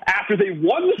 after they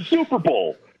won the Super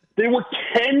Bowl, they were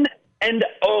 10-0.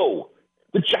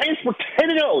 The Giants were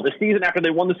 10-0 the season after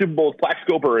they won the Super Bowl with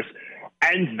Plaxico Burress,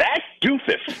 and that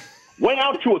doofus went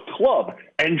out to a club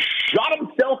and shot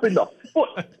himself in the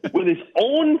foot with his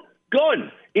own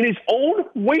gun in his own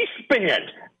waistband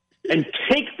and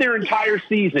take their entire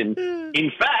season.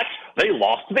 In fact, They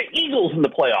lost to the Eagles in the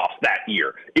playoffs that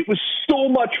year. It was so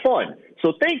much fun.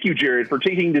 So thank you, Jared, for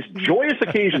taking this joyous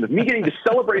occasion of me getting to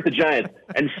celebrate the Giants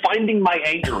and finding my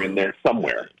anchor in there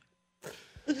somewhere.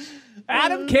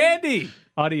 Adam Candy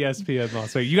on ESPN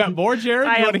Las Vegas. You got more, Jared?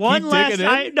 I have one last.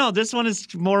 No, this one is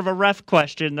more of a ref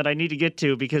question that I need to get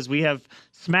to because we have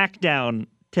SmackDown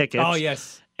tickets. Oh,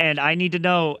 yes. And I need to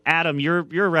know, Adam, you're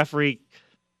a referee.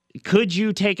 Could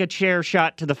you take a chair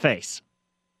shot to the face?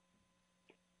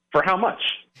 For how much?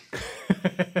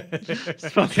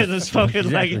 spoken exactly.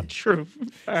 Like a true.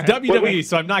 Right. WWE,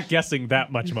 so I'm not guessing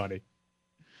that much money.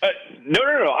 No.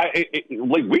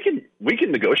 Like we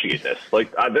can negotiate this.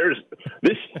 Like there's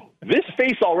this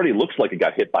face already looks like it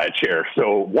got hit by a chair.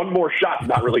 So one more shot's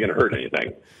not really going to hurt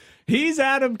anything. He's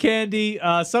Adam Candy.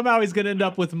 Somehow he's going to end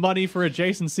up with money for a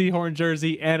Jason Sehorn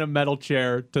jersey and a metal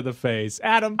chair to the face.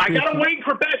 Adam, I got a Wayne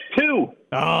Corbett too.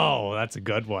 Oh, that's a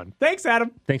good one. Thanks,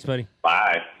 Adam. Thanks, buddy.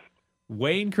 Bye.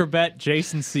 Wayne Corbett,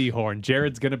 Jason Sehorn.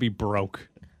 Jared's going to be broke.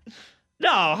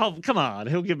 No, come on.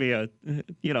 He'll give me a,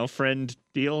 friend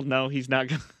deal. No, he's not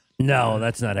going to. No,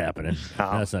 that's not happening.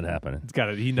 That's not happening. It's got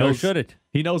it. He knows. Should it?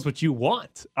 He knows what you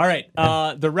want. All right.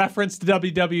 The reference to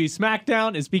WWE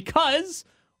SmackDown is because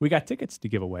we got tickets to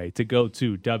give away to go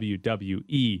to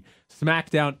WWE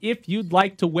SmackDown. If you'd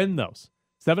like to win those,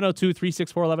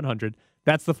 702-364-1100.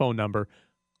 That's the phone number.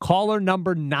 Caller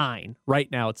number 9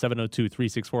 right now at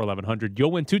 702-364-1100.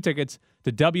 You'll win 2 tickets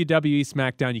to WWE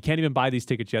SmackDown. You can't even buy these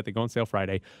tickets yet. They go on sale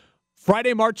Friday.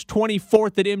 Friday, March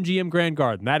 24th at MGM Grand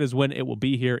Garden. That is when it will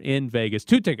be here in Vegas.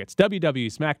 2 tickets, WWE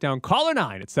SmackDown. Caller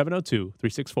 9 at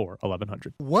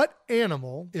 702-364-1100. What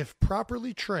animal, if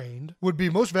properly trained, would be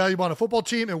most valuable on a football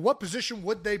team, and what position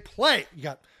would they play? You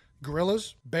got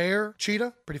gorillas, bear,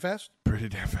 cheetah, pretty fast. Pretty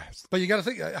damn fast. But you got to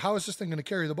think, how is this thing going to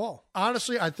carry the ball?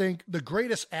 Honestly, I think the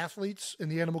greatest athletes in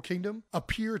the animal kingdom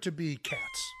appear to be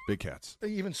cats. Big cats.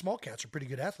 Even small cats are pretty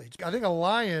good athletes. I think a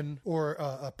lion or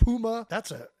a puma,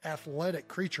 that's an athletic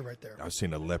creature right there. I've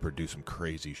seen a leopard do some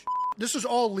crazy shit. This is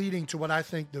all leading to what I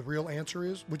think the real answer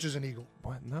is, which is an eagle.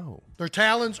 What? No. Their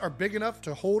talons are big enough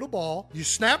to hold a ball. You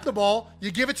snap the ball, you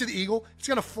give it to the eagle. It's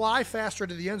going to fly faster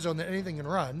to the end zone than anything can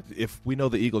run. If we know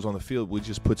the Eagle's on the field, we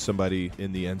just put somebody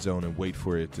in the end zone and wait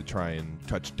for it to try and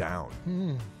touch down.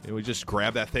 And we just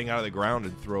grab that thing out of the ground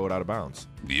and throw it out of bounds.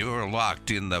 You're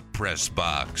locked in the press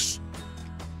box.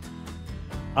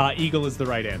 Eagle is the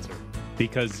right answer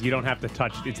because you don't have to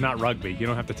touch. It's not rugby. You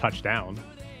don't have to touch down.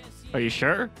 Are you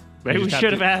sure? Maybe we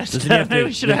should have asked. Maybe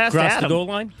we should have asked Adam. The goal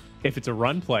line? If it's a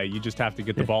run play, you just have to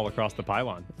get the ball across the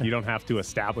pylon. You don't have to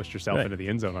establish yourself into the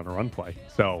end zone on a run play.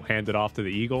 So hand it off to the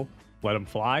Eagle, let him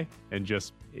fly, and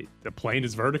the plane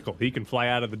is vertical. He can fly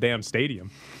out of the damn stadium.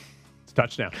 It's a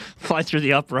touchdown. Fly through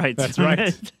the uprights. That's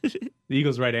right. The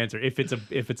Eagle's right answer. If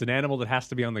it's an animal that has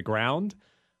to be on the ground,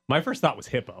 my first thought was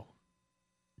hippo.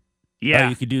 Yeah,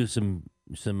 you could do some.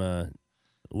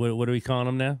 What are we calling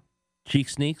them now? Cheek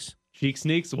sneaks. Cheek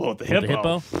sneaks? Well, the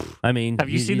hippo. I mean, have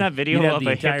you seen that video of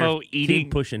a hippo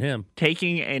pushing him,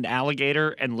 taking an alligator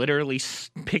and literally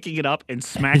picking it up and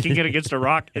smacking it against a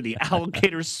rock, and the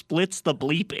alligator splits the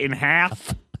bleep in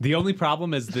half? The only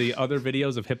problem is the other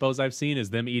videos of hippos I've seen is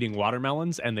them eating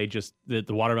watermelons, and the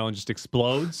watermelon just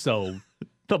explodes. So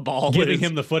the ball giving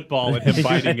him the football and him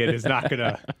biting it is not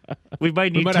gonna. We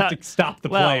might have to stop the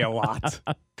play a lot.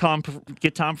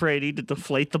 Get Tom Brady to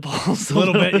deflate the balls a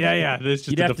little bit. Yeah. There's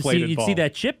just a deflated you'd ball. see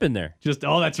that chip in there.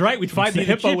 That's right. We'd find the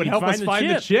hippo would help us find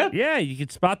the chip. Yeah, you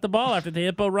could spot the ball after the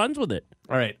hippo runs with it.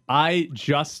 All right. I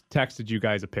just texted you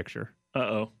guys a picture.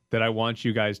 Uh-oh. That I want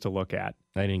you guys to look at.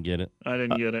 I didn't get it. I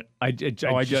didn't get it. I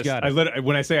just got it.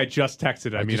 When I say I just texted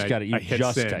it, I mean I hit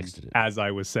just send texted it. as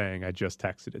I was saying. I just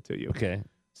texted it to you. Okay.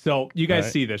 So you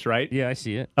guys see this, right? Yeah, I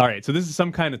see it. All right. So this is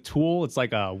some kind of tool. It's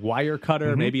like a wire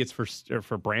cutter. Maybe it's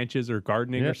for branches or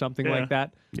gardening or something like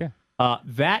that. Yeah.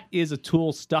 That is a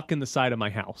tool stuck in the side of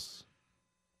my house.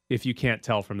 If you can't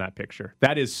tell from that picture,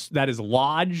 that is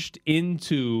lodged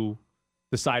into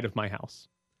the side of my house.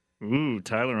 Ooh,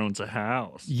 Tyler owns a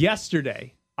house.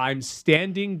 Yesterday, I'm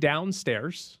standing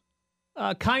downstairs,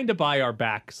 kind of by our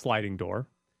back sliding door.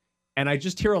 And I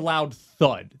just hear a loud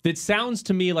thud that sounds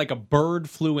to me like a bird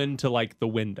flew into like the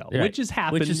window, which has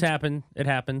happened. It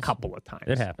happens a couple of times.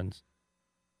 It happens.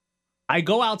 I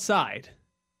go outside,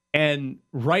 and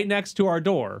right next to our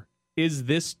door is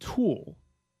this tool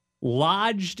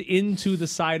lodged into the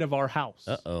side of our house.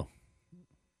 Uh-oh.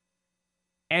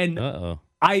 And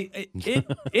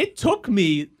it took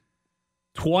me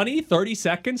 20, 30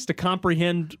 seconds to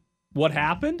comprehend what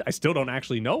happened. I still don't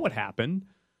actually know what happened.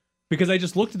 Because I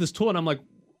just looked at this tool and I'm like,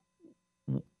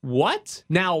 What?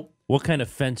 Now, what kind of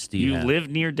fence do you have? live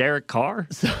near Derek Carr?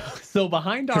 So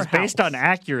behind our house. Based on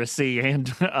accuracy and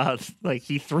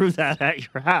he threw that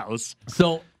at your house.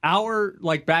 So our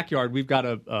backyard, we've got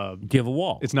a give a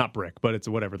wall. It's not brick, but it's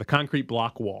whatever, the concrete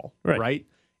block wall, right?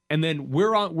 And then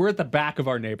we're at the back of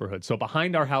our neighborhood. So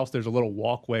behind our house, there's a little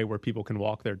walkway where people can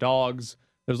walk their dogs.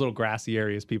 There's little grassy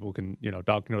areas people can,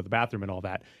 dog can go to the bathroom and all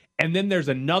that. And then there's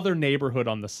another neighborhood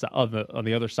on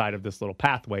the other side of this little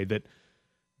pathway that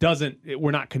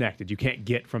we're not connected. You can't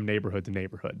get from neighborhood to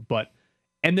neighborhood.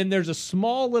 And then there's a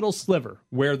small little sliver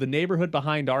where the neighborhood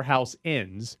behind our house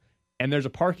ends, and there's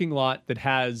a parking lot that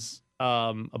has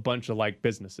a bunch of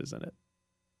businesses in it.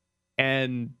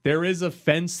 And there is a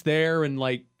fence there, and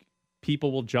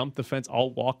people will jump the fence.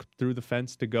 I'll walk through the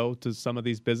fence to go to some of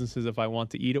these businesses if I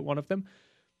want to eat at one of them.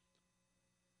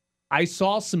 I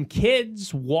saw some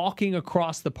kids walking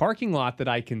across the parking lot that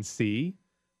I can see,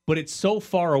 but it's so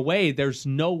far away, there's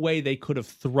no way they could have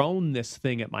thrown this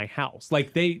thing at my house.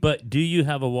 But do you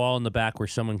have a wall in the back where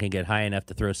someone can get high enough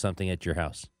to throw something at your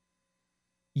house?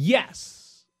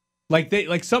 Yes.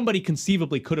 Somebody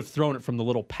conceivably could have thrown it from the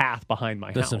little path behind my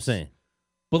house. That's what I'm saying.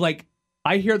 But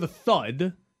I hear the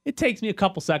thud. It takes me a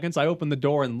couple seconds. I open the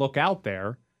door and look out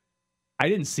there. I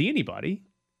didn't see anybody.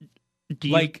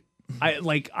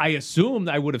 I assumed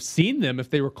I would have seen them if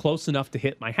they were close enough to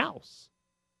hit my house.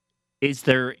 Is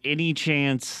there any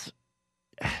chance?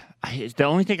 The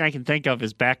only thing I can think of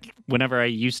is back whenever I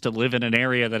used to live in an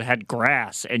area that had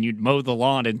grass, and you'd mow the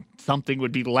lawn, and something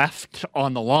would be left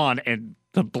on the lawn, and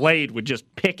the blade would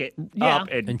just pick it up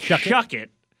and chuck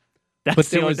it. That's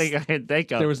the only thing I can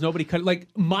think of. There was nobody cut.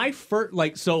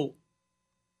 So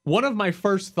one of my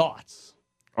first thoughts.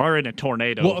 Or in a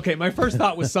tornado. Well, okay, my first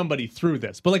thought was somebody threw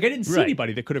this, but I didn't see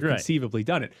anybody that could have conceivably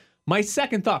done it. My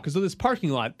second thought, because of this parking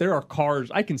lot, there are cars.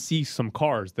 I can see some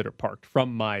cars that are parked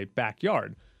from my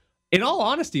backyard. In all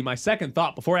honesty, my second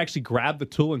thought, before I actually grabbed the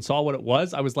tool and saw what it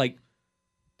was, I was like,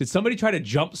 did somebody try to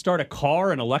jumpstart a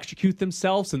car and electrocute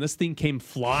themselves and this thing came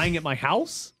flying at my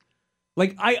house?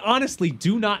 I honestly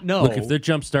do not know. Look, if they're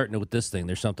jumpstarting it with this thing,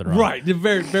 there's something wrong. Right, a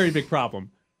very, very big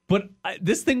problem. But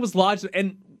this thing was lodged,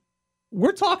 and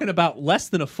we're talking about less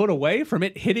than a foot away from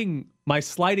it hitting my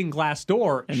sliding glass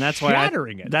door and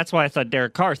shattering it. That's why I thought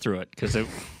Derek Carr threw it, because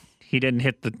he didn't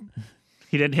hit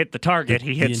the target.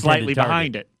 He hit slightly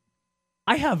behind it.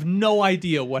 I have no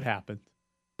idea what happened,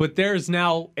 but there's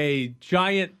now a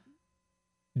giant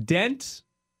dent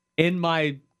in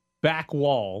my back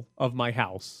wall of my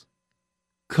house.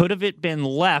 Could have it been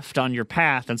left on your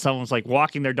path and someone was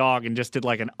walking their dog and just did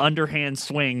an underhand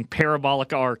swing,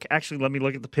 parabolic arc? Actually, let me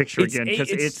look at the picture again, because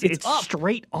it's up.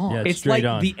 Straight on. Yeah, it's straight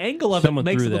on. The angle of Someone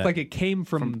it makes it threw look that. like it came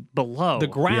from below the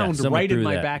ground right in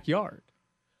my backyard.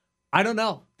 I don't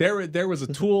know. There was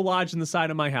a tool lodged in the side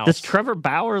of my house. Does Trevor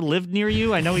Bauer live near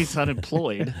you? I know he's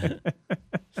unemployed.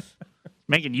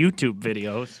 Making YouTube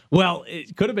videos. Well,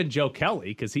 it could have been Joe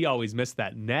Kelly, because he always missed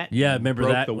that net. Yeah, remember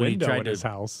broke that the when he window tried in his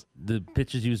house. The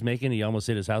pitches he was making, he almost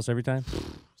hit his house every time.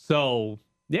 So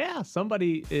yeah,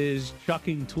 somebody is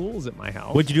chucking tools at my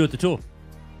house. What'd you do with the tool?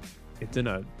 It's in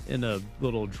a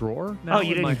little drawer now. Oh,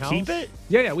 you in my didn't house. keep it?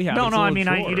 Yeah, we have. No, It's no. a I little mean,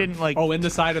 drawer. you didn't Oh, in the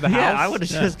side of the house. Yeah, I would have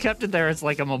just kept it there as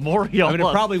a memorial. I mean,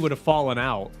 it probably would have fallen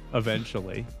out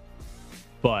eventually,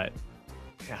 but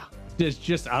yeah. It's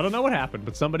just, I don't know what happened,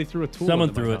 but somebody threw a tool.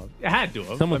 Someone threw it. House. It had to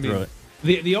have. Someone threw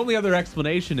it. The only other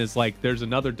explanation is there's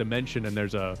another dimension and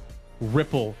there's a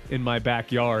ripple in my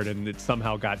backyard and it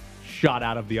somehow got shot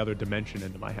out of the other dimension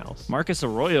into my house. Marcus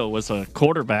Arroyo was a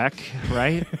quarterback,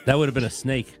 right? That would have been a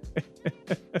snake.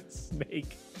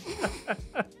 Snake.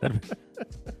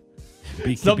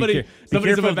 Somebody's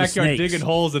in my backyard digging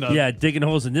holes in a... Yeah, digging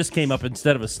holes, and this came up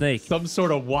instead of a snake. Some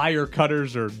sort of wire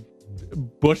cutters or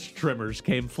bush trimmers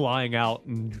came flying out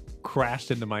and crashed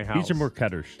into my house. These are more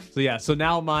cutters. So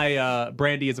now my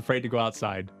Brandy is afraid to go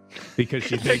outside because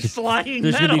she thinks flying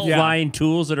there's going to be Yeah. flying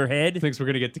tools at her head. Thinks we're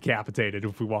going to get decapitated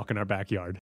if we walk in our backyard.